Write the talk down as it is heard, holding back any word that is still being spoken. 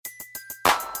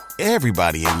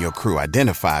Everybody in your crew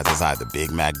identifies as either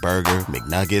Big Mac Burger,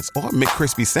 McNuggets, or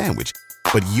McCrispy Sandwich.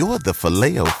 But you're the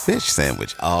Filet-O-Fish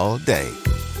Sandwich all day.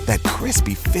 That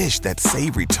crispy fish, that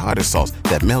savory tartar sauce,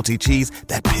 that melty cheese,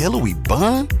 that pillowy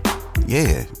bun.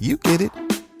 Yeah, you get it.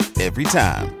 Every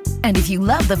time. And if you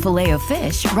love the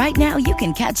Filet-O-Fish, right now you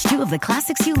can catch two of the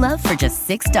classics you love for just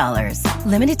 $6.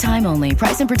 Limited time only.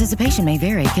 Price and participation may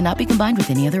vary. Cannot be combined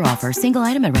with any other offer. Single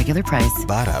item at regular price.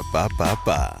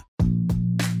 Ba-da-ba-ba-ba.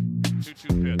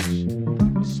 2-2 pitch.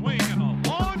 A swing and a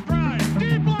long drive.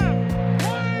 Deep left.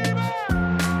 Way back.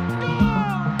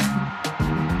 Gone.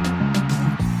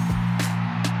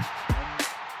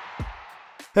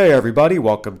 Hey everybody,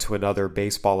 welcome to another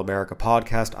Baseball America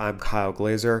podcast. I'm Kyle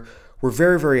Glazer. We're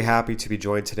very, very happy to be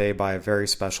joined today by a very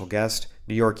special guest,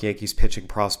 New York Yankees pitching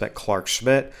prospect Clarke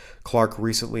Schmidt. Clarke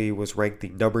recently was ranked the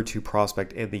number 2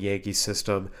 prospect in the Yankees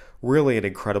system. Really an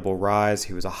incredible rise.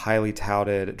 He was a highly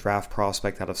touted draft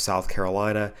prospect out of South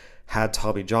Carolina, had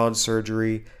Tommy John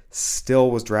surgery, still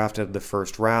was drafted in the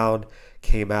first round,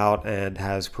 came out and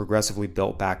has progressively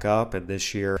built back up, and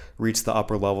this year reached the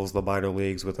upper levels of the minor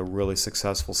leagues with a really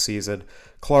successful season.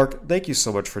 Clarke, thank you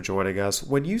so much for joining us.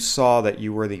 When you saw that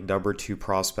you were the number 2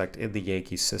 prospect in the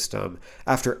Yankees system,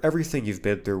 after everything you've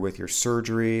been through with your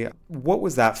surgery, what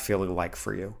was that feeling like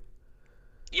for you?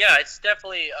 Yeah, it's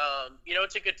definitely,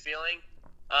 it's a good feeling.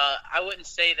 I wouldn't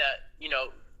say that,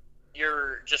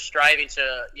 you're just striving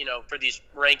to, for these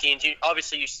rankings.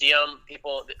 Obviously you see them,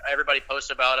 everybody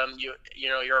posts about them.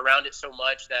 You're around it so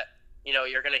much that,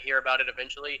 you're going to hear about it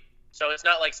eventually. So it's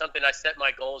not like something I set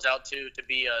my goals out to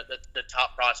be the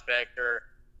top prospect, or,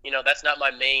 that's not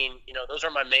my main, those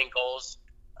are my main goals.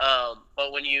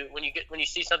 But when you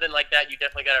see something like that, you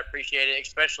definitely got to appreciate it,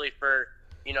 especially for,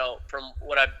 from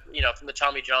what from the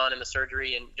Tommy John and the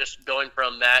surgery, and just going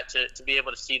from that to be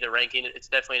able to see the ranking. It's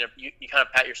definitely, you kind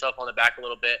of pat yourself on the back a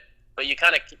little bit, but you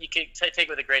can take it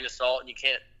with a grain of salt, and you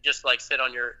can't just like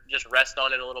just rest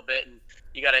on it a little bit, and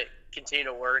you got to continue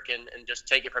to work and just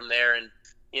take it from there. And,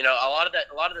 a lot of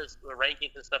those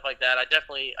rankings and stuff like that, I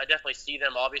definitely see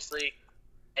them, obviously.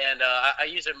 And I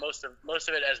use it most of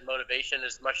it as motivation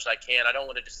as much as I can. I don't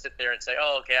want to just sit there and say,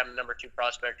 oh, okay, I'm the number 2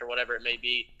 prospect or whatever it may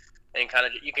be. And kind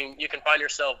of you can find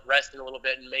yourself resting a little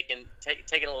bit and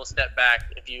taking a little step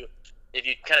back if you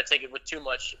kind of take it with too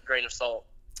much grain of salt.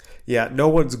 Yeah, no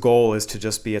one's goal is to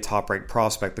just be a top-ranked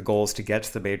prospect. The goal is to get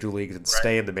to the major leagues and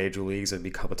stay in the major leagues and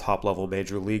become a top-level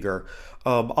major leaguer.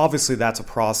 Obviously, that's a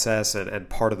process and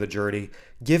part of the journey.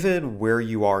 Given where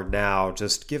you are now,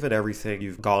 just given everything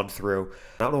you've gone through,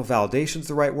 I don't know if validation's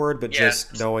the right word, but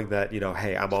just knowing that,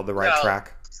 hey, I'm on the right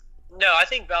track. No, I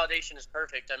think validation is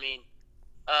perfect. I mean,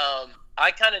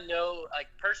 I kind of know, like,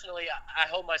 personally, I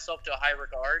hold myself to a high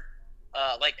regard,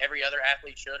 like every other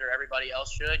athlete should, or everybody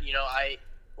else should.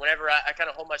 Whenever I kind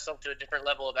of hold myself to a different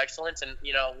level of excellence, and,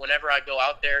 whenever I go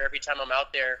out there, every time I'm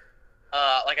out there,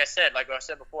 like I said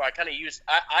before, I kind of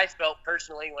I felt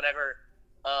personally whenever,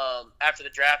 after the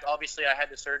draft, obviously I had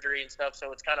the surgery and stuff,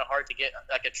 so it's kind of hard to get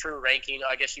like a true ranking,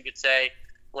 I guess you could say,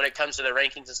 when it comes to the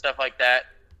rankings and stuff like that.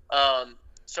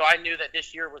 So I knew that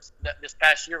this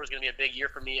past year was going to be a big year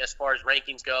for me as far as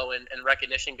rankings go and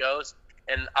recognition goes.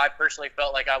 And I personally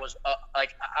felt like I was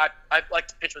I like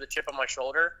to pitch with a chip on my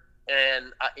shoulder,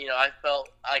 and I felt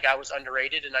like I was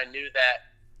underrated, and I knew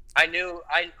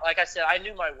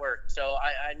my worth. So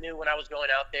I knew when I was going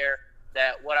out there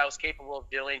that what I was capable of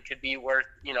doing could be worth,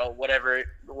 whatever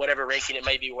ranking it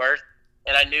may be worth.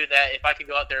 And I knew that if I could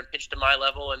go out there and pitch to my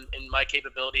level and my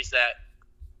capabilities, that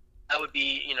I would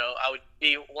be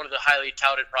one of the highly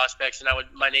touted prospects, and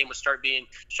my name would start being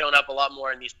shown up a lot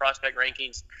more in these prospect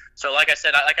rankings. So like I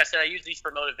said, I use these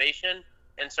for motivation.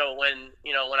 And so when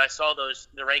I saw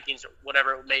the rankings,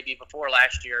 whatever it may be before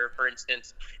last year, for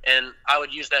instance, and I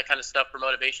would use that kind of stuff for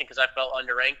motivation because I felt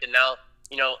underranked, and now,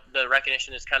 the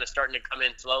recognition is kind of starting to come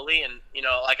in slowly. And,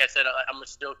 like I said, I'm going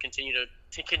to still continue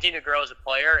to grow as a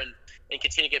player and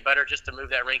continue to get better, just to move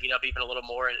that ranking up even a little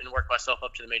more and work myself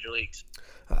up to the major leagues.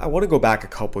 I want to go back a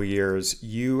couple years.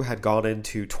 You had gone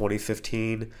into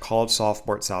 2015, college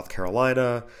sophomore at South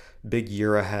Carolina, big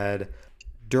year ahead.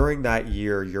 During that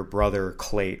year, your brother,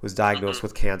 Clarke, was diagnosed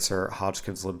with cancer,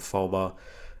 Hodgkin's lymphoma.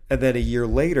 And then a year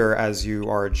later, as you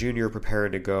are a junior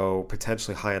preparing to go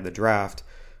potentially high in the draft,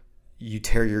 you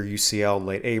tear your UCL in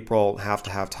late April and have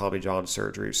to have Tommy John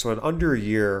surgery. So in under a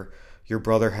year, your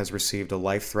brother has received a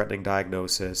life-threatening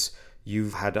diagnosis.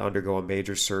 You've had to undergo a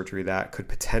major surgery that could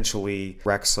potentially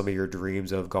wreck some of your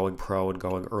dreams of going pro and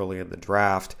going early in the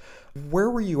draft. Where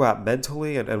were you at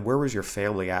mentally, and where was your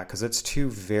family at? Because it's two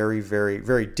very, very,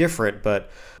 very different,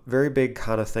 but very big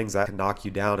kind of things that can knock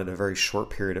you down in a very short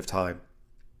period of time.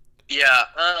 Yeah.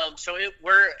 I'm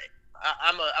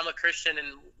a Christian, and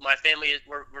my family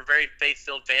we're very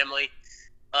faith-filled family.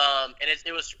 And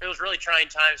it was really trying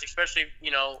times, especially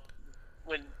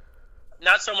when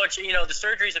not so much the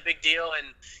surgery is a big deal, and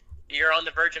you're on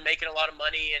the verge of making a lot of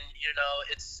money, and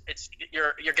it's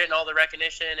you're getting all the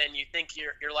recognition, and you think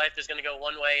your life is going to go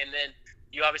one way, and then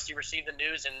you obviously receive the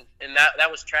news, and that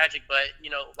was tragic. But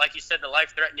like you said, the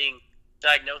life-threatening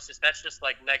diagnosis, that's just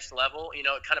like next level. It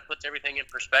kind of puts everything in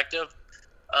perspective.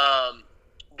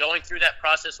 Going through that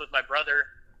process with my brother,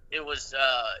 it was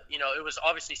it was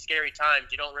obviously scary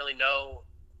times. You don't really know.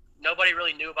 Nobody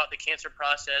really knew about the cancer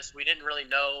process. We didn't really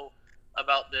know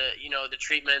about the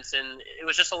treatments, and it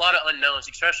was just a lot of unknowns,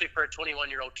 especially for a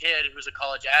 21-year-old kid who was a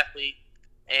college athlete,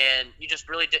 and you just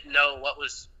really didn't know what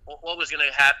was going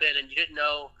to happen, and you didn't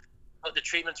know what the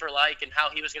treatments were like and how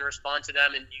he was going to respond to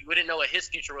them, and you wouldn't know what his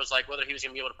future was like, whether he was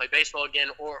going to be able to play baseball again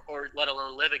or let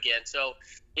alone live again. So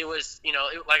it was,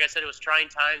 like I said, it was trying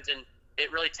times, and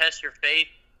it really tests your faith.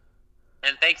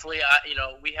 And thankfully,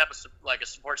 we have a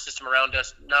support system around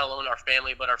us, not alone our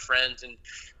family, but our friends, and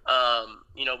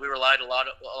we relied a lot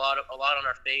on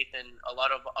our faith, and a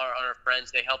lot of our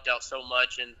friends. They helped out so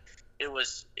much, and it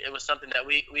was something that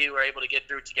we were able to get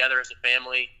through together as a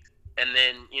family. And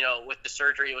then, with the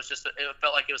surgery, it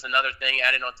felt like it was another thing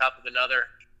added on top of another,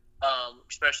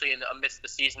 especially amidst the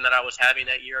season that I was having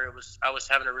that year. I was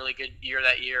having a really good year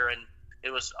that year, and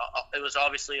it was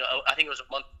obviously, I think it was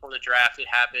a month before the draft it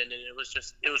happened, and it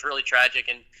was really tragic.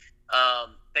 And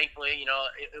thankfully,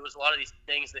 it was a lot of these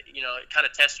things that, it kind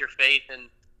of tests your faith, and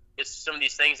it's some of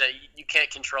these things that you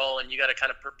can't control, and you got to kind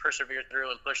of persevere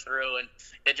through and push through. And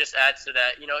it just adds to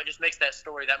that, it just makes that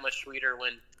story that much sweeter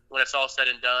when it's all said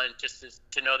and done, just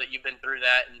to know that you've been through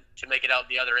that, and to make it out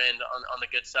the other end on the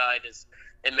good side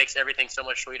it makes everything so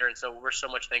much sweeter. And so we're so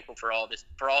much thankful for all this,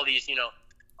 for all these,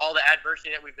 all the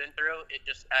adversity that we've been through. It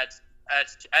just adds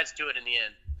to it in the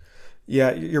end.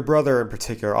 Yeah, your brother in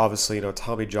particular, obviously,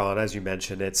 Tommy John, as you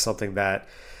mentioned, it's something that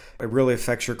it really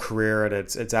affects your career, and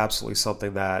it's absolutely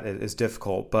something that is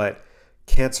difficult. But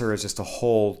cancer is just a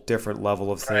whole different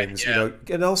level of things, right,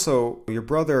 yeah. And also your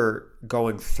brother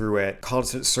going through it,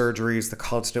 constant surgeries, the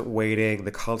constant waiting,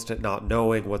 the constant not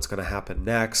knowing what's going to happen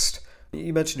next.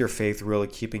 You mentioned your faith really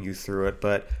keeping you through it,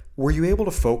 but were you able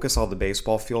to focus on the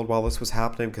baseball field while this was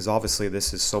happening? Because obviously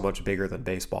this is so much bigger than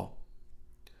baseball.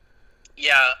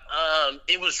 Yeah,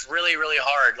 it was really, really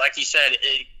hard. Like you said,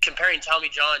 comparing Tommy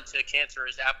John to cancer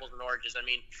is apples and oranges. I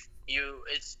mean,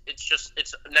 it's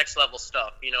next level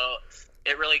stuff.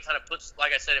 It really kind of puts,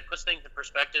 like I said, it puts things in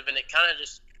perspective, and it kind of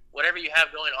just, whatever you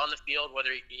have going on the field,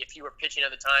 whether if you were pitching at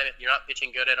the time, if you're not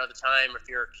pitching good at the time,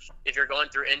 if you're going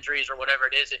through injuries or whatever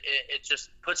it is, it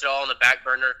just puts it all on the back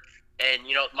burner. And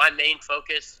my main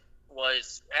focus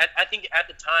was, I think at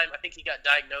the time, I think he got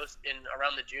diagnosed in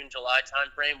around the June-July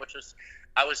time frame, which was,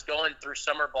 I was going through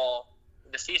summer ball.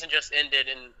 The season just ended,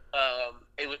 and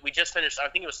we just finished, I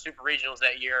think it was Super Regionals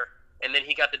that year, and then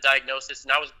he got the diagnosis,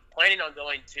 and I was planning on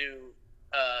going to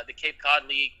the Cape Cod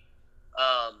League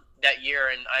that year,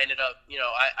 and I ended up,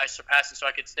 I surpassed it so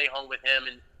I could stay home with him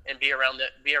and be around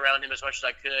him as much as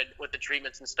I could with the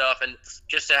treatments and stuff, and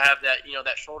just to have that,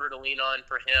 that shoulder to lean on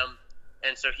for him,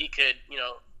 and so he could,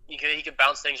 he could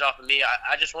bounce things off of me.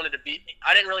 I just wanted to be,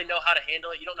 I didn't really know how to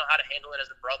handle it. You don't know how to handle it as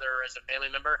a brother or as a family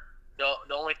member.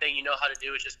 The only thing you know how to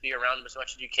do is just be around him as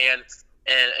much as you can,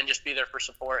 and just be there for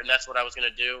support, and that's what I was going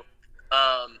to do.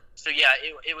 So yeah,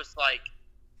 it was like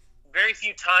very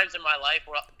few times in my life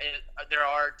where there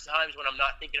are times when I'm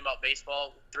not thinking about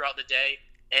baseball throughout the day,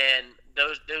 and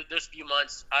those few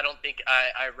months, I don't think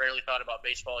I rarely thought about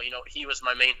baseball. He was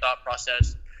my main thought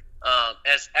process,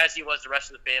 as he was the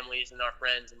rest of the families and our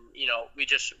friends, and we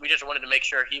just wanted to make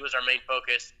sure he was our main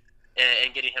focus,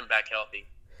 and getting him back healthy.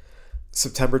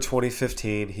 September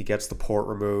 2015, he gets the port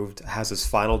removed, has his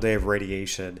final day of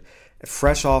radiation.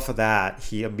 Fresh off of that,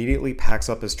 he immediately packs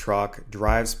up his truck,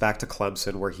 drives back to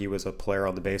Clemson, where he was a player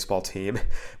on the baseball team,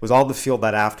 was on the field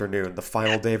that afternoon, the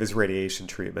final day of his radiation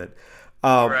treatment.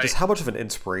 Right. Just how much of an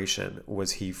inspiration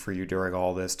was he for you during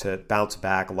all this to bounce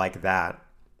back like that?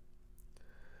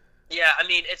 Yeah, I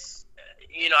mean, it's,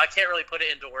 I can't really put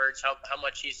it into words how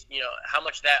much he's, how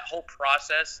much that whole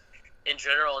process in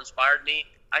general inspired me.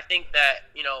 I think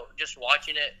that, just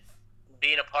watching it,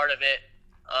 being a part of it,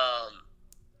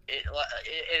 it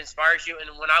inspires you.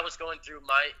 And when I was going through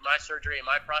my surgery and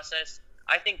my process,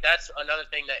 I think that's another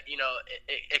thing that,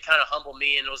 it kind of humbled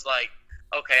me, and it was like,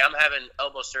 okay, I'm having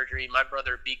elbow surgery. My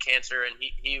brother beat cancer, and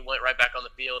he went right back on the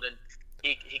field, and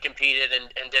he competed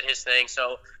and did his thing.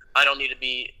 So I don't need to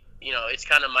be, it's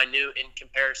kind of minute in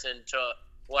comparison to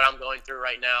what I'm going through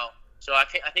right now. So I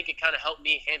think it kind of helped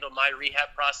me handle my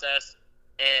rehab process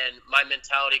and my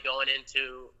mentality going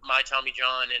into my Tommy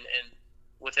John, and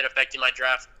with it affecting my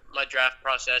draft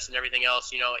process and everything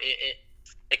else.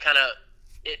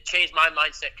 It changed my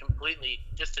mindset completely,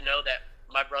 just to know that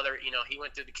my brother, he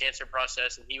went through the cancer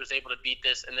process and he was able to beat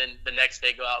this, and then the next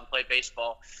day go out and play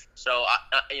baseball. So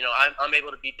I'm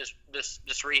able to beat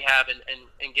this rehab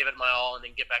and give it my all, and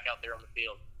then get back out there on the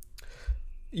field.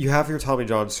 You have your Tommy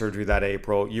John surgery that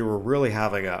April. You were really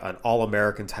having an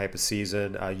All-American type of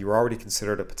season. You were already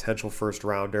considered a potential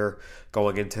first-rounder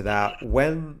going into that.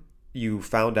 When you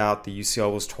found out the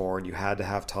UCL was torn, you had to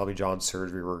have Tommy John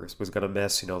surgery, was going to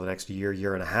miss, the next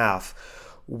year and a half.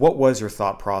 What was your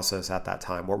thought process at that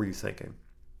time? What were you thinking?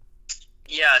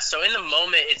 Yeah, so in the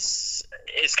moment, it's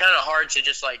kind of hard to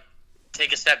just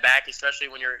take a step back, especially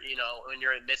when you're in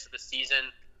the midst of the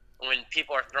season. When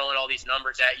people are throwing all these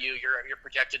numbers at you, you're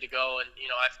projected to go, and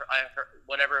I've heard,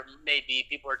 whatever it may be,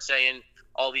 people are saying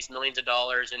all these millions of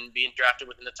dollars and being drafted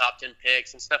within the top 10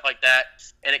 picks and stuff like that,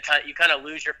 and you kind of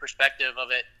lose your perspective of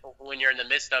it when you're in the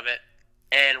midst of it.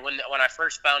 And when I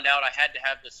first found out I had to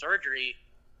have the surgery,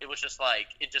 it was just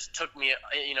it just took me,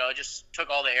 it just took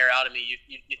all the air out of me.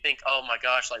 You think, oh my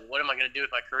gosh, what am I going to do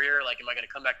with my career? Am I going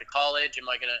to come back to college? Am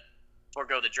I going to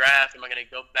forego the draft? Am I going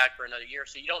to go back for another year?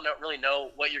 So you don't really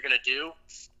know what you're going to do.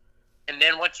 And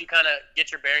then once you kind of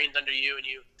get your bearings under you, and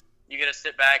you get to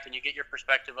sit back and you get your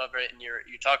perspective of it, and you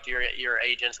talk to your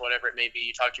agents, whatever it may be,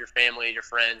 you talk to your family, your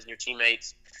friends, and your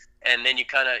teammates, and then you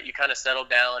kind of settle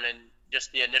down, and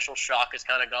just the initial shock has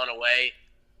kind of gone away.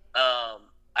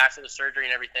 After the surgery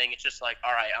and everything, it's just all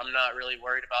right, I'm not really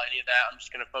worried about any of that. I'm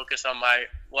just going to focus on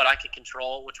what I could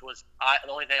control, which was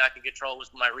the only thing I could control was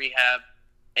my rehab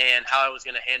and how I was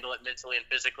going to handle it mentally and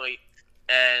physically.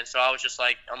 And so I was just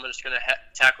I'm just going to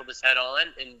tackle this head on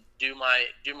and do my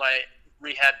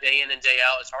rehab day in and day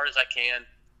out as hard as I can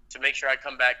to make sure I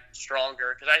come back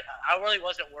stronger. Because I really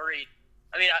wasn't worried.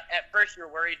 I mean, at first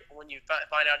you're worried when you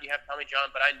find out you have Tommy John,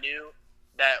 but I knew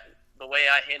that the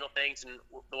way I handle things and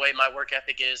the way my work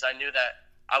ethic is, I knew that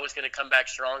I was going to come back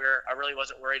stronger. I really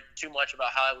wasn't worried too much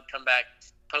about how I would come back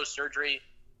post-surgery.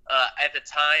 At the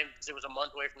time, because it was a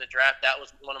month away from the draft, that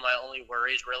was one of my only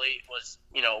worries, really, was,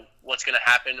 what's going to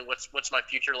happen, what's my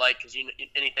future like, because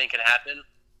anything can happen.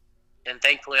 And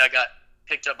thankfully, I got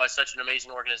picked up by such an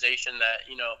amazing organization that,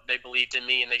 they believed in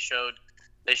me, and they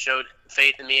showed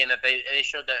faith in me, and that they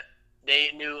showed that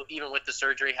they knew, even with the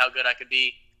surgery, how good I could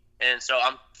be. And so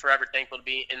I'm forever thankful to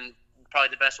be in probably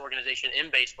the best organization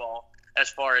in baseball as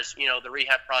far as, the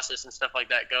rehab process and stuff like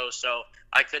that goes. So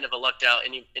I couldn't have lucked out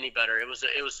any better. It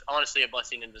was honestly a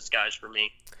blessing in disguise for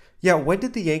me. Yeah, when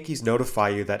did the Yankees notify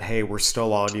you that, hey, we're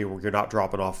still on you, you're not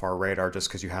dropping off our radar just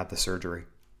because you had the surgery?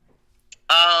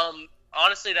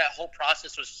 Honestly, that whole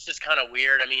process was just kind of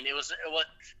weird. I mean,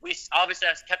 we obviously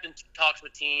I kept in talks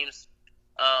with teams,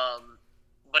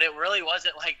 but it really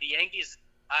wasn't like the Yankees.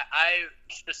 I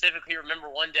specifically remember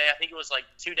one day, I think it was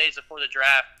 2 days before the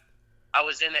draft, I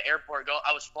was in the airport.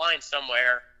 I was flying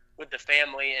somewhere with the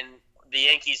family, and the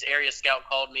Yankees area scout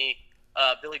called me,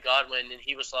 Billy Godwin, and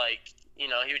he was he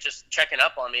was just checking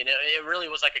up on me. And it really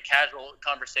was a casual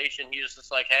conversation. He was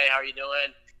just hey, how are you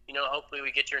doing? Hopefully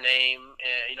we get your name,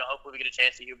 and, hopefully we get a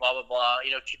chance to you, blah, blah, blah.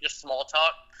 Just small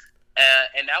talk.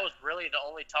 And that was really the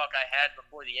only talk I had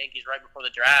before the Yankees, right before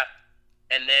the draft.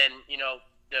 And then,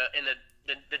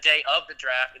 the day of the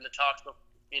draft and the talks,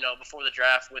 before the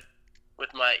draft with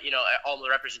my, all the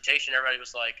representation, everybody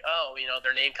was oh,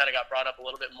 their name kind of got brought up a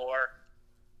little bit more.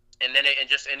 And then it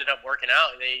just ended up working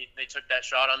out. They took that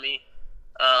shot on me.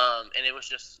 And it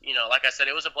was just, like I said,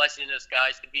 it was a blessing in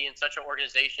disguise to be in such an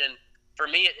organization. For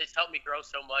me, it's helped me grow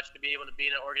so much to be able to be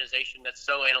in an organization that's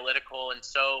so analytical and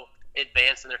so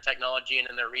advanced in their technology and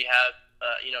in their rehab,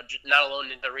 not alone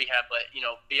in the rehab, but,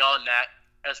 beyond that,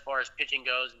 as far as pitching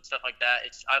goes and stuff like that.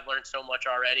 I've learned so much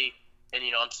already, and,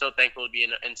 I'm so thankful to be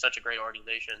in such a great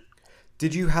organization.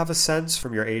 Did you have a sense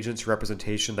from your agent's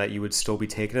representation that you would still be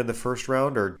taken in the first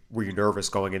round, or were you nervous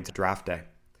going into draft day?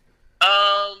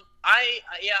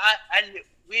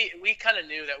 We kind of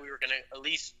knew that we were going to, at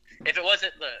least, if it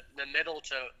wasn't the middle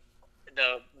to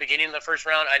the beginning of the first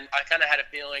round, I kind of had a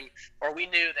feeling, or we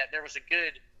knew that there was a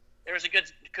good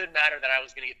matter that I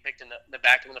was going to get picked in the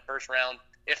back end of the first round,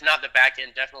 if not the back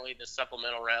end, definitely the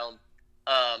supplemental round.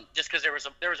 Just because there was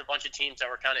a bunch of teams that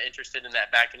were kind of interested in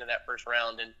that back end of that first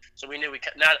round, and so we knew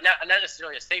not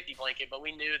necessarily a safety blanket, but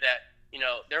we knew that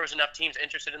there was enough teams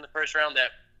interested in the first round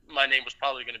that my name was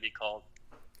probably going to be called.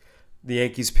 The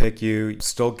Yankees pick you,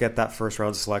 still get that first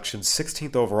round selection,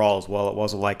 16th overall as well. It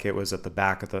wasn't like it was at the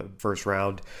back of the first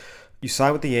round. you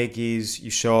sign with the Yankees, you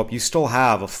show up, you still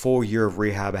have a full year of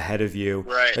rehab ahead of you.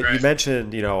 Right. You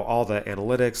mentioned, all the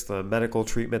analytics, the medical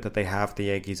treatment that they have at the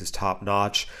Yankees is top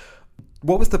notch.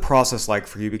 What was the process like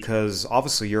for you? Because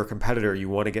obviously you're a competitor, you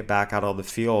want to get back out on the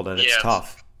field, and it's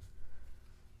tough.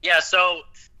 Yeah, so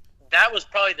that was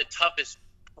probably the toughest,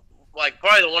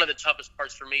 probably one of the toughest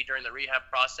parts for me during the rehab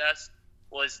process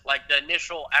was like the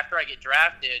initial, after I get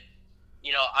drafted,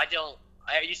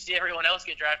 you see everyone else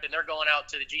get drafted and they're going out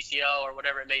to the GCL or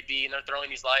whatever it may be, and they're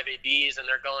throwing these live ABs and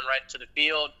they're going right to the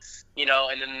field,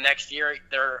 and then the next year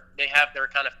they have their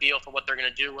kind of feel for what they're going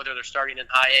to do, whether they're starting in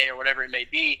high A or whatever it may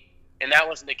be. And that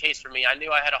wasn't the case for me. I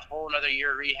knew I had a whole another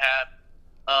year of rehab.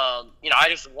 I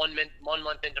just 1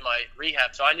 month into my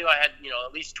rehab, so I knew I had,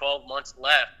 at least 12 months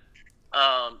left.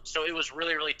 So it was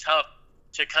really, really tough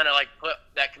to kind of like put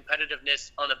that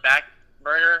competitiveness on the back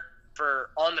burner for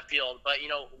on the field. But,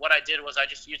 what I did was I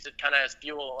just used it kind of as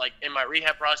fuel, like in my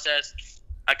rehab process.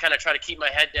 I kind of try to keep my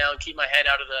head down, keep my head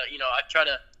out of the, I try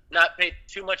to not pay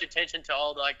too much attention to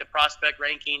all the prospect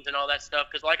rankings and all that stuff.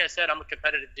 Cause like I said, I'm a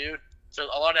competitive dude. So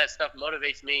a lot of that stuff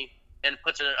motivates me and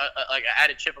puts an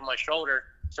added chip on my shoulder.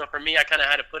 So for me, I kind of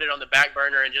had to put it on the back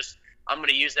burner and just, I'm going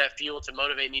to use that fuel to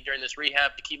motivate me during this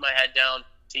rehab, to keep my head down,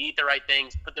 to eat the right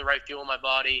things, put the right fuel in my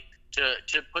body, to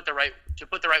put the right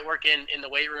work in the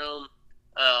weight room,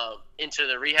 into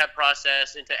the rehab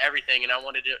process, into everything. And I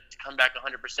wanted to come back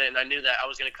 100%. And I knew that I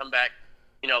was going to come back,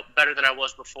 better than I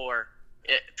was before,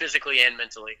 physically and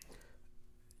mentally.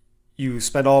 You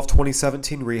spend all of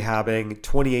 2017 rehabbing.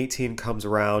 2018 comes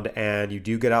around and you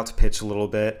do get out to pitch a little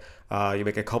bit. You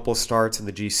make a couple of starts in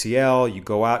the GCL. You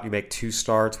go out, you make 2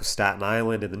 starts with Staten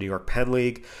Island in the New York Penn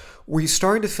League. Were you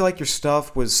starting to feel like your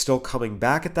stuff was still coming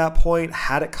back at that point?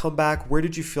 Had it come back? Where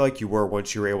did you feel like you were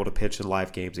once you were able to pitch in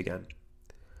live games again?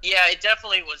 Yeah, it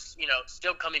definitely was,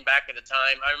 still coming back at the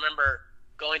time. I remember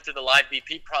going through the live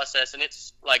BP process, and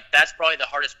it's like that's probably the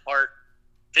hardest part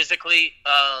physically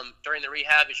during the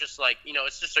rehab. It's just like,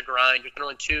 it's just a grind. You're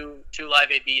throwing two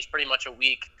live ABs pretty much a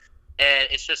week, and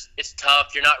it's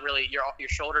tough. You're not really, your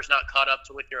shoulder's not caught up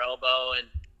to with your elbow, and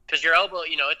because your elbow,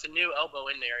 it's a new elbow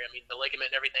in there. I mean, the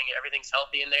ligament and everything's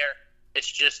healthy in there. It's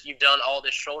just you've done all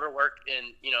this shoulder work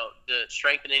and, the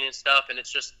strengthening and stuff, and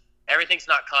it's just everything's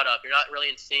not caught up. You're not really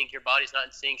in sync. Your body's not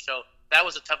in sync. So that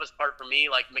was the toughest part for me.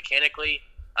 Like mechanically,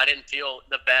 I didn't feel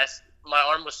the best. My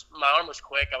arm was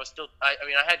quick. I was still, I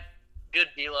had good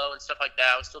velo and stuff like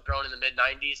that. I was still throwing in the mid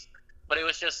 90s, but it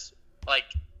was just like,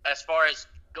 as far as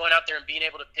going out there and being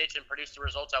able to pitch and produce the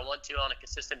results I want to on a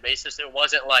consistent basis, it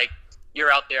wasn't like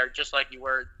you're out there just like you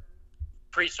were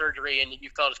pre-surgery and you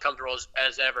felt as comfortable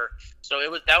as ever. So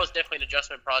that was definitely an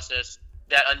adjustment process.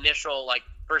 That initial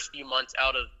first few months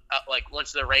out of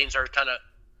once the reins are kind of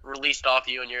released off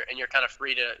you and you're kind of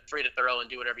free to throw and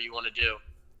do whatever you want to do.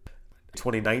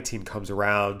 2019 comes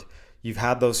around. You've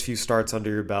had those few starts under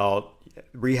your belt.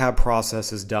 Rehab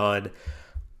process is done.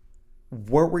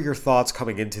 What were your thoughts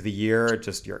coming into the year?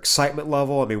 Just your excitement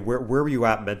level? I mean, where were you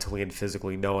at mentally and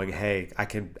physically, knowing, hey, I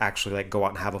can actually go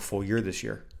out and have a full year this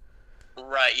year?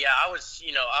 Right. Yeah, I was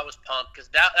pumped because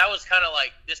that was kind of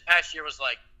this past year was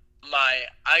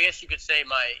I guess you could say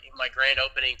my grand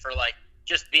opening for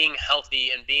just being healthy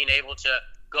and being able to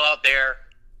go out there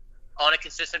on a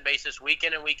consistent basis, week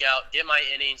in and week out, get my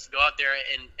innings, go out there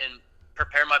and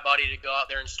prepare my body to go out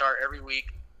there and start every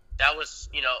week. That was,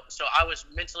 so I was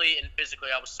mentally and physically,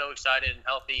 I was so excited and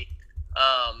healthy.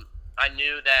 I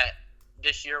knew that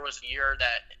this year was a year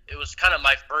that it was kind of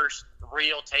my first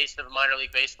real taste of minor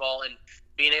league baseball and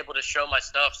being able to show my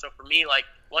stuff. So for me,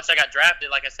 once I got drafted,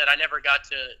 like I said, I never got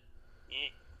to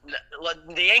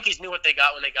 – the Yankees knew what they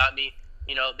got when they got me.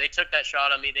 They took that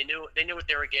shot on me. They knew what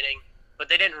they were getting. But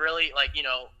they didn't really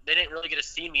they didn't really get to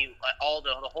see me,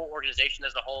 the whole organization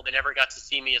as a whole. They never got to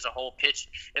see me as a whole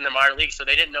pitch in the minor league, so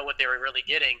they didn't know what they were really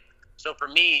getting. So for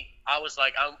me, I was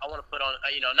like, I want to put on,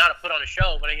 not to put on a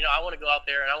show, but I want to go out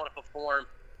there and I want to perform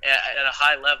at a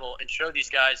high level and show these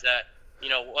guys that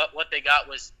what they got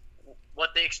was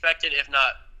what they expected. If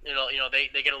not,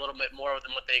 they get a little bit more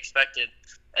than what they expected.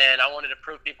 And I wanted to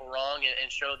prove people wrong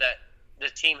and show that the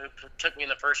team who took me in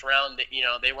the first round, that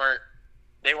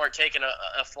they weren't taking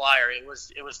a flyer. It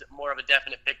was more of a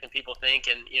definite pick than people think.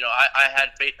 And, I had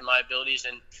faith in my abilities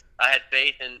and I had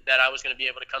faith in that I was going to be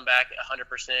able to come back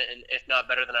 100% and if not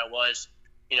better than I was,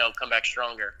 come back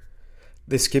stronger.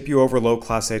 They skip you over low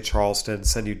Class A Charleston,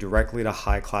 send you directly to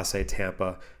high Class A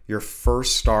Tampa. Your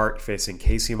first start facing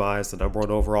Casey Mize, the number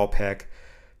 1 overall pick.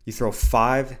 You throw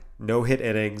 5 no-hit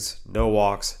innings, no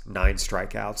walks, 9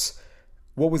 strikeouts.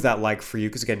 What was that like for you?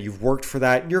 Because again, you've worked for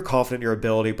that and you're confident in your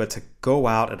ability, but to go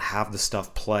out and have the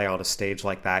stuff play on a stage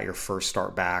like that, your first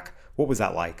start back, What was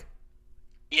that like?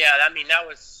 Yeah, I mean,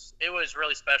 it was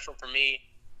really special for me,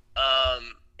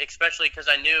 especially because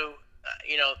I knew,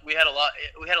 we had a lot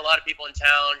of people in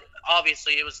town.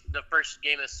 Obviously, it was the first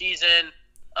game of the season.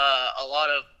 A lot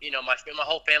of, my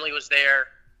whole family was there.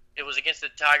 It was against the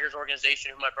Tigers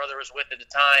organization, who my brother was with at the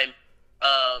time.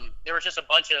 There was just a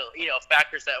bunch of,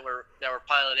 factors that were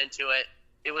piling into it.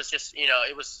 It was just,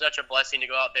 it was such a blessing to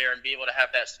go out there and be able to have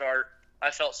that start. I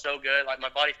felt so good. Like, my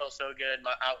body felt so good.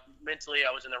 Mentally,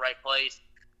 I was in the right place.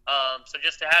 So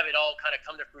just to have it all kind of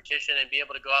come to fruition and be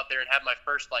able to go out there and have my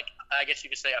first, I guess you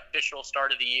could say, official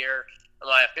start of the year,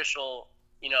 my official,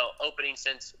 opening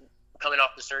since coming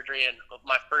off the surgery, and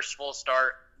my first full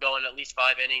start going at least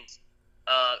 5 innings.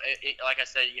 Like I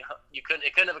said, it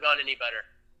couldn't have gone any better.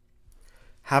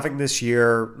 Having this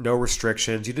year, no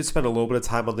restrictions, you did spend a little bit of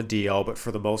time on the DL, but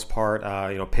for the most part,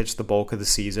 pitched the bulk of the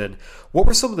season. What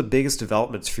were some of the biggest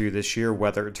developments for you this year,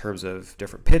 whether in terms of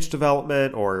different pitch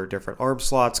development or different arm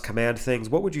slots, command things?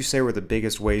 What would you say were the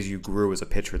biggest ways you grew as a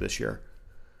pitcher this year?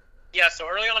 Yeah, so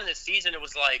early on in the season, it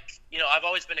was like, I've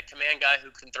always been a command guy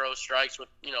who can throw strikes with,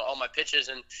 all my pitches.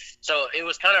 And so it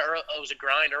was it was a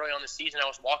grind early on in the season. I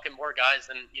was walking more guys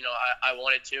than, I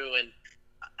wanted to. And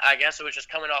I guess it was just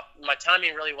coming off. My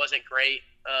timing really wasn't great.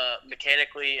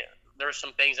 Mechanically, there were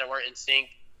some things that weren't in sync.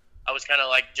 I was kind of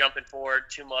like jumping forward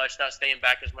too much, not staying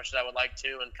back as much as I would like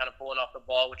to, and kind of pulling off the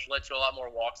ball, which led to a lot more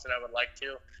walks than I would like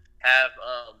to have.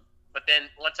 But then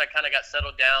once I kind of got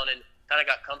settled down and kind of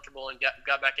got comfortable and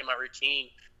got back in my routine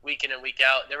week in and week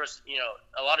out, there was,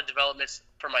 a lot of developments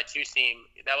for my two-seam.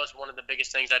 That was one of the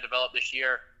biggest things I developed this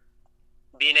year,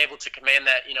 being able to command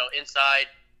that, inside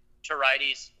to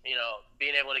righties,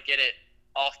 being able to get it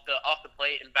off the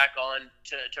plate and back on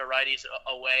to righties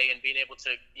away, and being able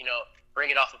to, bring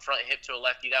it off the front hip to a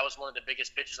lefty. That was one of the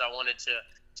biggest pitches I wanted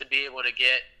to be able to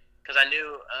get, because I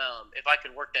knew if I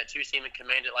could work that two-seam and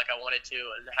command it like I wanted to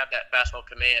and have that fastball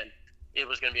command, it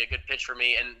was going to be a good pitch for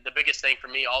me. And the biggest thing for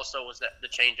me also was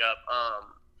the changeup.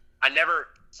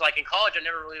 In college, I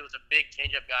never really was a big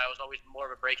changeup guy. I was always more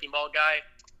of a breaking ball guy.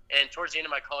 And towards the end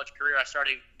of my college career, I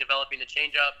started developing the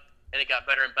changeup, and it got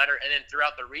better and better. And then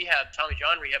throughout the Tommy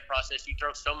John rehab process, you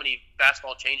throw so many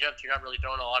fastball changeups, you're not really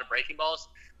throwing a lot of breaking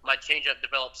balls. My changeup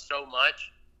developed so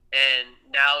much, and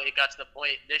now it got to the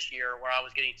point this year where I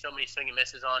was getting so many swing and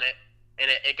misses on it. And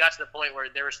it got to the point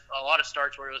where there was a lot of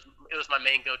starts where it was my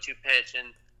main go-to pitch.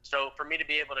 And so for me to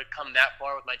be able to come that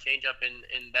far with my changeup in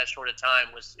that short of time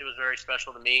was very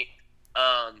special to me,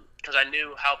 because I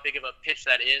knew how big of a pitch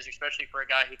that is, especially for a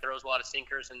guy who throws a lot of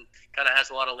sinkers and kind of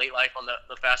has a lot of late life on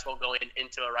the fastball going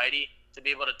into a righty. To be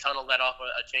able to tunnel that off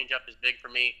a changeup is big for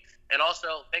me. And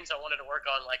also things I wanted to work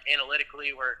on, like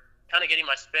analytically, were kind of getting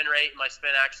my spin rate, my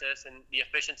spin axis, and the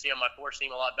efficiency on my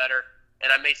four-seam a lot better. And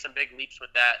I made some big leaps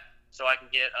with that. So I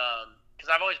can get, because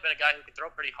I've always been a guy who can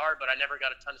throw pretty hard, but I never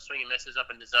got a ton of swing and misses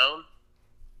up in the zone.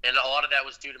 And a lot of that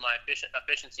was due to my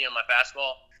efficiency on my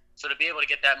fastball. So to be able to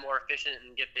get that more efficient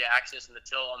and get the axis and the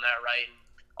tilt on that right, and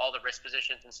all the wrist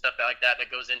positions and stuff like that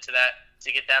goes into that,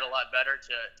 to get that a lot better,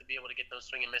 to be able to get those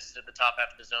swing and misses at the top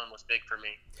half of the zone was big for me.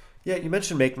 Yeah, you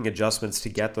mentioned making adjustments to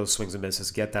get those swings and misses,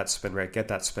 get that spin rate, get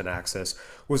that spin axis.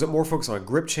 Was it more focused on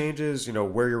grip changes,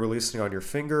 where you're releasing on your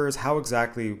fingers? How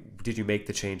exactly did you make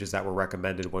the changes that were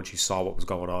recommended once you saw what was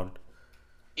going on?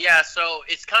 Yeah, so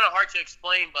it's kind of hard to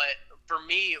explain, but for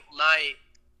me,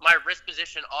 my wrist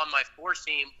position on my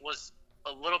four-seam was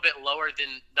a little bit lower than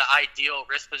the ideal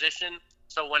wrist position.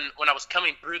 So when I was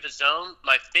coming through the zone,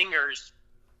 my fingers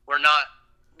were not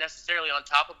necessarily on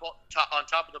top of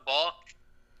the ball.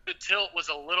 The tilt was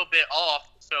a little bit off,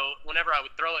 so whenever I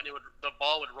would throw it, the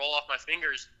ball would roll off my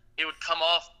fingers. It would come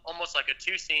off almost like a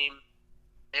two-seam.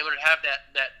 It would have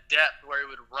that depth where it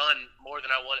would run more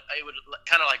than I wanted. It would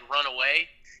kind of like run away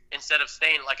instead of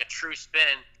staying like a true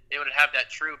spin. It would have that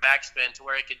true backspin to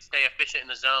where it could stay efficient in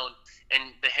the zone.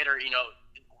 And the hitter,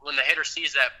 when the hitter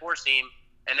sees that four-seam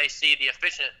and they see an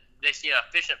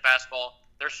efficient fastball,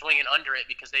 they're swinging under it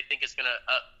because they think it's going to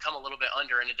come a little bit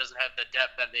under, and it doesn't have the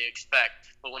depth that they expect.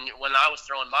 But when I was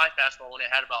throwing my fastball, when it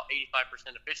had about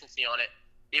 85% efficiency on it,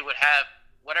 it would have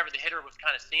whatever the hitter was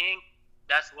kind of seeing.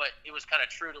 That's what it was kind of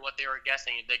true to what they were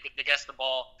guessing. They guessed the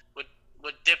ball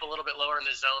would dip a little bit lower in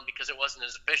the zone because it wasn't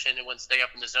as efficient. It wouldn't stay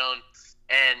up in the zone.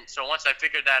 And so once I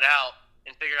figured that out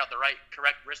and figured out the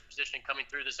correct wrist position coming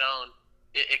through the zone,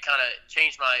 it kind of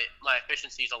changed my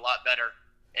efficiencies a lot better.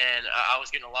 And I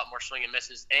was getting a lot more swing and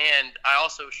misses. And I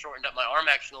also shortened up my arm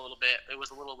action a little bit. It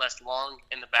was a little less long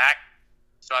in the back,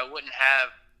 so I wouldn't have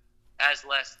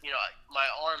my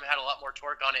arm had a lot more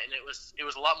torque on it, and it was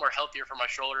a lot more healthier for my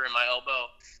shoulder and my elbow.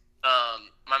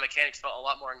 my mechanics felt a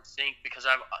lot more in sync because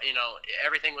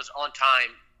everything was on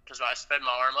time because I sped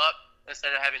my arm up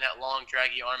instead of having that long,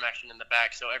 draggy arm action in the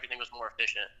back, so everything was more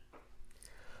efficient.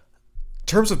 In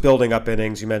terms of building up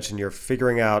innings, you mentioned you're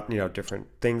figuring out, different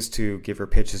things to give your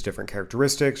pitches different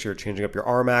characteristics. You're changing up your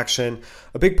arm action.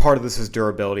 A big part of this is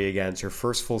durability. Again, it's your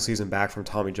first full season back from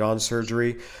Tommy John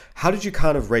surgery. How did you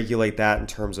kind of regulate that in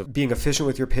terms of being efficient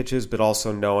with your pitches, but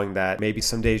also knowing that maybe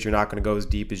some days you're not going to go as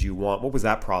deep as you want? What was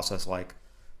that process like?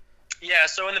 Yeah,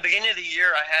 so in the beginning of the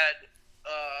year, I had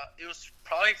it was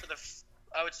probably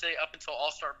I would say up until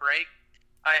All-Star break,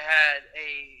 I had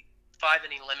a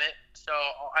 5-inning limit, so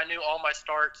I knew all my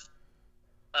starts,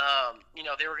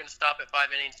 they were going to stop at 5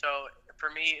 innings. So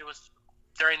for me, it was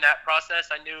during that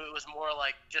process, I knew it was more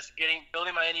like just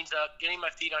building my innings up, getting my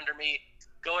feet under me,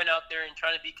 going out there and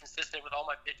trying to be consistent with all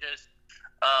my pitches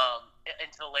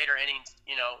until later innings,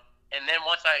 And then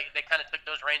once they kind of took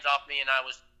those reins off me and I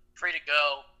was free to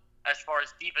go as far as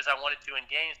deep as I wanted to in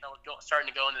games, and I was starting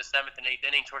to go into the 7th and 8th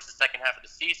inning towards the second half of the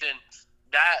season.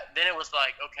 Then it was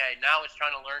like, okay, now it's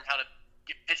trying to learn how to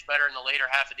pitch better in the later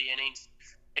half of the innings,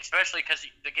 especially because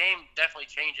the game definitely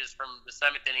changes from the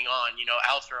 7th inning on.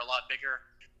 Outs are a lot bigger.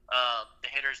 The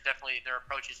hitters definitely, their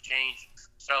approaches change.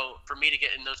 So for me to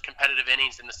get in those competitive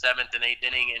innings in the 7th and 8th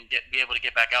inning and be able to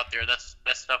get back out there, that's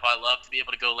stuff I love, to be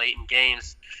able to go late in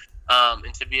games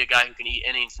and to be a guy who can eat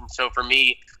innings. And so for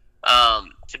me,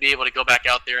 to be able to go back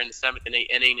out there in the 7th and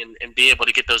 8th inning and be able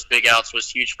to get those big outs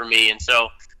was huge for me. And so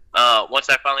once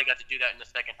I finally got to do that in the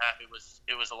second half, it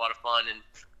was a lot of fun. And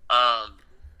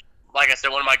like I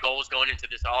said, one of my goals going into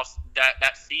this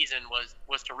that season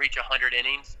was to reach 100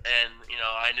 innings, and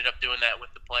I ended up doing that with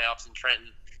the playoffs in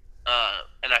Trenton.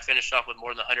 And I finished off with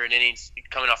more than 100 innings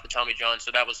coming off the Tommy John.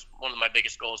 So that was one of my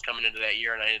biggest goals coming into that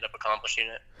year, and I ended up accomplishing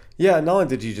it. Yeah, not only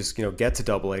did you just get to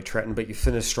Double-A Trenton, but you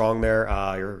finished strong there.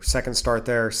 Your second start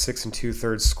there, 6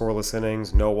 2/3 scoreless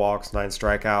innings, no walks, 9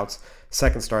 strikeouts.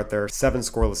 Second start there, 7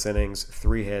 scoreless innings,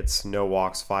 3 hits, no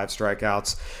walks, 5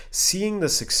 strikeouts. Seeing the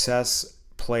success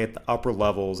play at the upper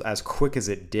levels as quick as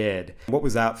it did, what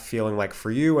was that feeling like for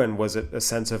you? And was it a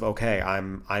sense of, okay,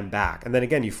 I'm back? And then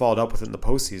again, you followed up with it in the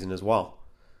postseason as well.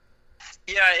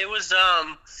 Yeah, it was.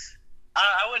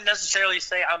 I wouldn't necessarily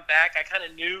say I'm back. I kind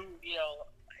of knew,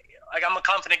 like I'm a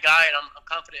confident guy and I'm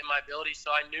confident in my ability,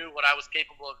 so I knew what I was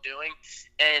capable of doing.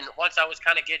 And once I was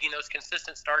kind of getting those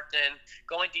consistent starts in,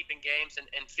 going deep in games and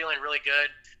feeling really good,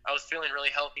 I was feeling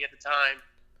really healthy at the time.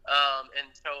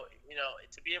 And so,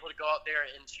 to be able to go out there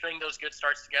and string those good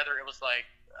starts together, it was like,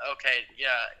 okay,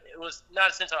 yeah, it was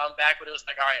not a sense of I'm back, but it was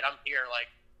like, all right, I'm here.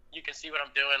 Like, you can see what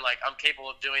I'm doing. Like, I'm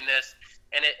capable of doing this.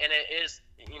 And it is,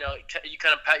 you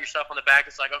kind of pat yourself on the back.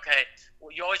 It's like, okay,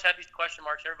 well, you always have these question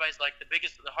marks. Everybody's like, the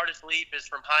hardest leap is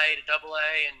from high to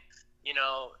Double-A, and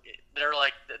they're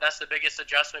like, that's the biggest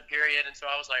adjustment period. And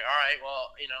so I was like, all right,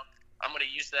 well, I'm going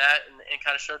to use that and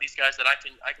kind of show these guys that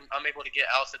I'm able to get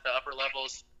outs at the upper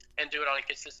levels and do it on a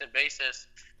consistent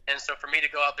basis. And so for me to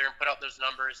go out there and put out those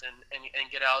numbers and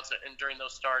get outs and during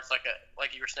those starts,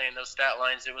 like you were saying, those stat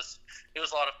lines, it was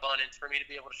a lot of fun. And for me to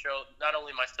be able to show not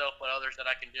only myself but others that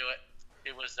I can do it,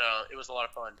 it was a lot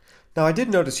of fun. Now, I did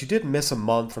notice you did miss a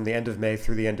month from the end of May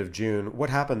through the end of June. What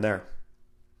happened there?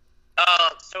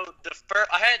 So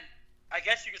I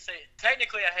guess you could say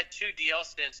technically I had 2 DL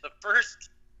stints. The first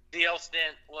DL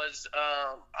stint was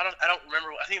I don't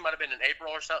remember. I think it might have been in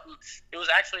April or something. It was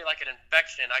actually like an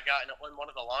infection I got in one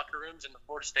of the locker rooms in the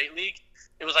Florida State League.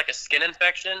 It was like a skin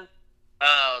infection.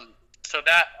 So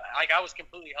that I was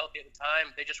completely healthy at the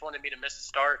time. They just wanted me to miss the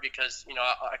start because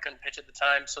I couldn't pitch at the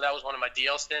time. So that was one of my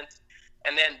DL stints.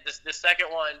 And then the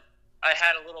second one, I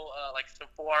had a little like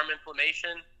some forearm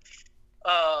inflammation.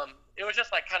 It was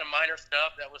just like kind of minor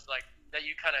stuff that was like that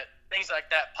you kind of things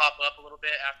like that pop up a little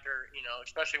bit after,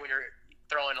 especially when you're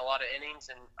throwing a lot of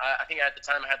innings. And I think at the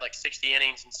time I had like 60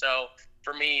 innings. And so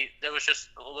for me, there was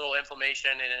just a little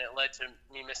inflammation and it led to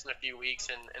me missing a few weeks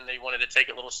and they wanted to take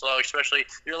it a little slow, especially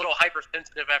you're a little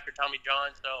hypersensitive after Tommy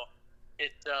John. So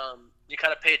you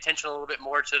kind of pay attention a little bit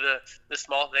more to the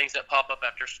small things that pop up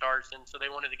after starts. And so they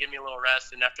wanted to give me a little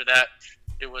rest. And after that,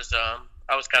 it was,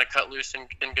 I was kind of cut loose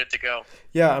and good to go.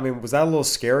 Yeah, I mean, was that a little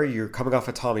scary? You're coming off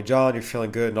of Tommy John, you're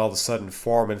feeling good, and all of a sudden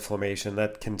forearm inflammation,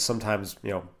 that can sometimes,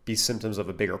 be symptoms of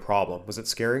a bigger problem. Was it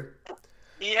scary?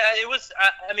 Yeah, it was.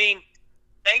 I mean,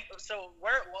 so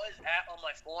where it was at on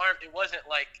my forearm, it wasn't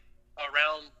like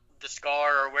around the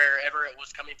scar or wherever it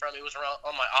was coming from. It was around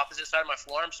on my opposite side of my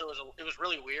forearm, so it was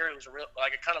really weird. It was a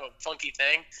kind of a funky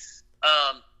thing.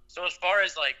 So as far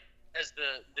as like as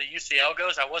the UCL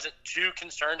goes, I wasn't too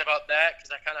concerned about that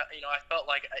because I kind of, I felt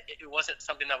like it wasn't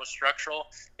something that was structural.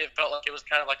 It felt like it was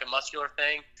kind of like a muscular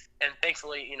thing, and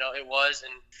thankfully, it was.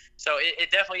 And so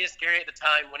it definitely is scary at the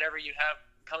time. Whenever you have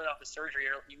coming off of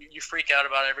surgery, you freak out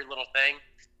about every little thing,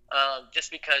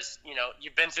 just because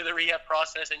you've been through the rehab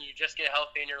process and you just get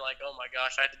healthy and you're like, oh my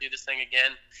gosh, I have to do this thing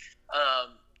again.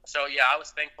 So yeah, I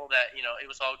was thankful that it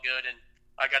was all good and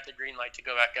I got the green light to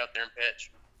go back out there and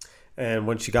pitch. And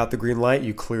once you got the green light,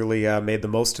 you clearly made the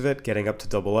most of it, getting up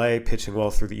to AA, pitching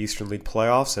well through the Eastern League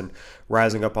playoffs, and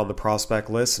rising up on the prospect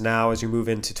list. Now, as you move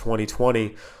into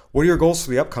 2020, what are your goals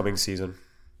for the upcoming season?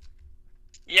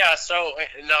 Yeah, so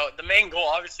the main goal,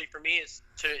 obviously, for me is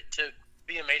to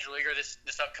be a major leaguer this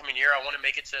upcoming year. I want to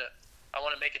make it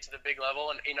to the big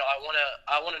level, and I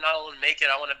want to not only make it,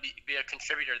 I want to be a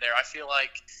contributor there. I feel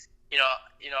like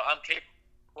I'm capable.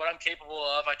 What I'm capable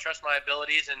of, I trust my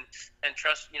abilities and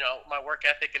trust my work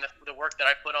ethic, and the work that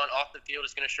I put on off the field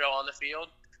is going to show on the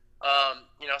field.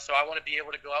 So I want to be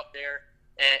able to go out there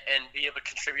and be a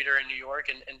contributor in New York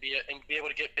and be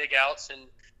able to get big outs and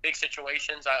big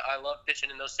situations. I love pitching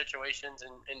in those situations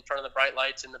and in front of the bright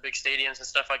lights and the big stadiums and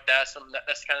stuff like that. So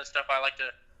that's the kind of stuff I like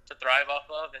to thrive off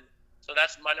of, and so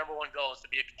that's my number one goal, is to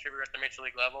be a contributor at the major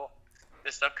league level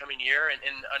this upcoming year. And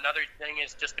another thing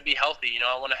is just to be healthy.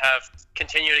 I want to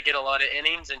continue to get a lot of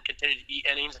innings and continue to eat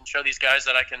innings and show these guys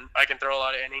that I can throw a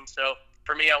lot of innings. So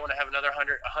for me, I want to have another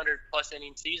 100 plus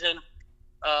inning season,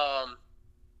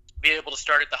 be able to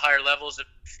start at the higher levels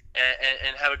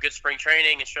and have a good spring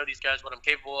training and show these guys what I'm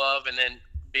capable of, and then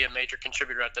be a major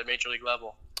contributor at the major league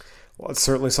level. Well, it's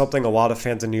certainly something a lot of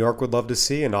fans in New York would love to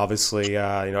see, and obviously,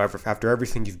 after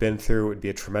everything you've been through, it would be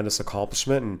a tremendous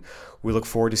accomplishment, and we look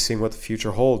forward to seeing what the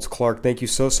future holds. Clarke, thank you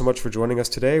so much for joining us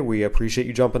today. We appreciate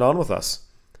you jumping on with us.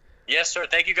 Yes, sir.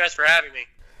 Thank you guys for having me.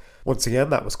 Once again,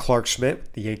 that was Clarke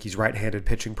Schmidt, the Yankees' right-handed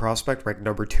pitching prospect, ranked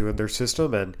number 2 in their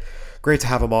system, and great to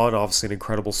have him on. Obviously an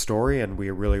incredible story, and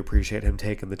we really appreciate him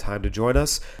taking the time to join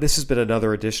us. This has been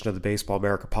another edition of the Baseball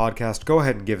America podcast. Go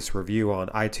ahead and give us a review on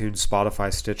iTunes,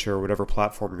 Spotify, Stitcher, whatever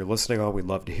platform you're listening on. We'd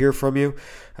love to hear from you.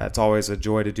 It's always a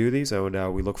joy to do these,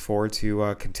 and we look forward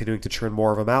to continuing to churn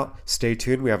more of them out. Stay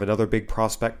tuned. We have another big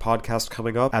prospect podcast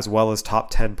coming up, as well as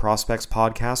top 10 prospects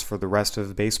podcast for the rest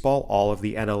of baseball. All of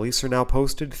the NL East are now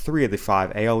posted. 3 of the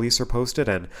 5 AL East are posted,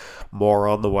 and more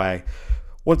on the way.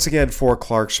 Once again, for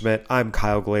Clarke Schmidt, I'm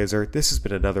Kyle Glazer. This has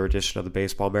been another edition of the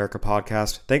Baseball America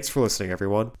podcast. Thanks for listening,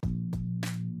 everyone.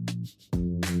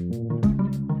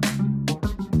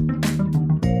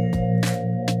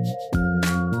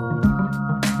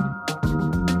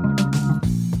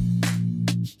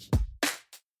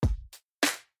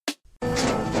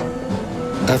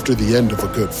 After the end of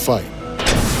a good fight,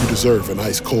 you deserve an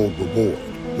ice-cold reward.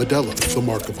 Modelo is the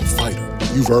mark of a fighter.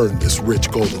 You've earned this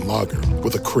rich golden lager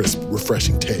with a crisp,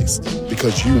 refreshing taste.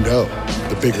 Because you know,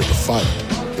 the bigger the fight,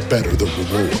 the better the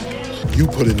reward. You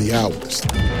put in the hours,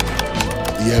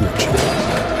 the energy,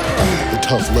 the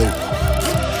tough labor.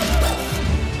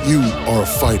 You are a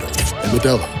fighter, and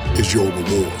Modelo is your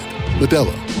reward.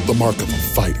 Modelo, the mark of a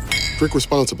fighter. Drink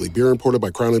responsibly. Beer imported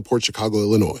by Crown Imports, Chicago,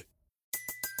 Illinois.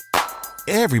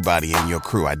 Everybody in your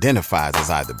crew identifies as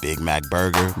either Big Mac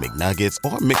Burger, McNuggets,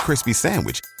 or McCrispy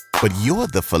Sandwich. But you're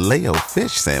the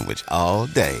Filet-O-Fish Sandwich all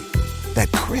day.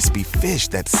 That crispy fish,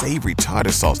 that savory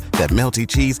tartar sauce, that melty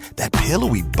cheese, that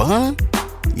pillowy bun.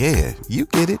 Yeah, you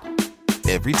get it.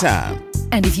 Every time.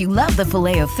 And if you love the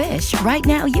Filet-O-Fish, right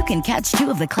now you can catch 2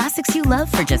 of the classics you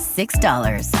love for just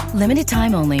 $6. Limited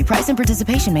time only. Price and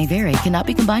participation may vary. Cannot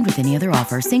be combined with any other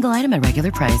offer. Single item at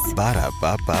regular price.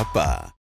 Ba-da-ba-ba-ba.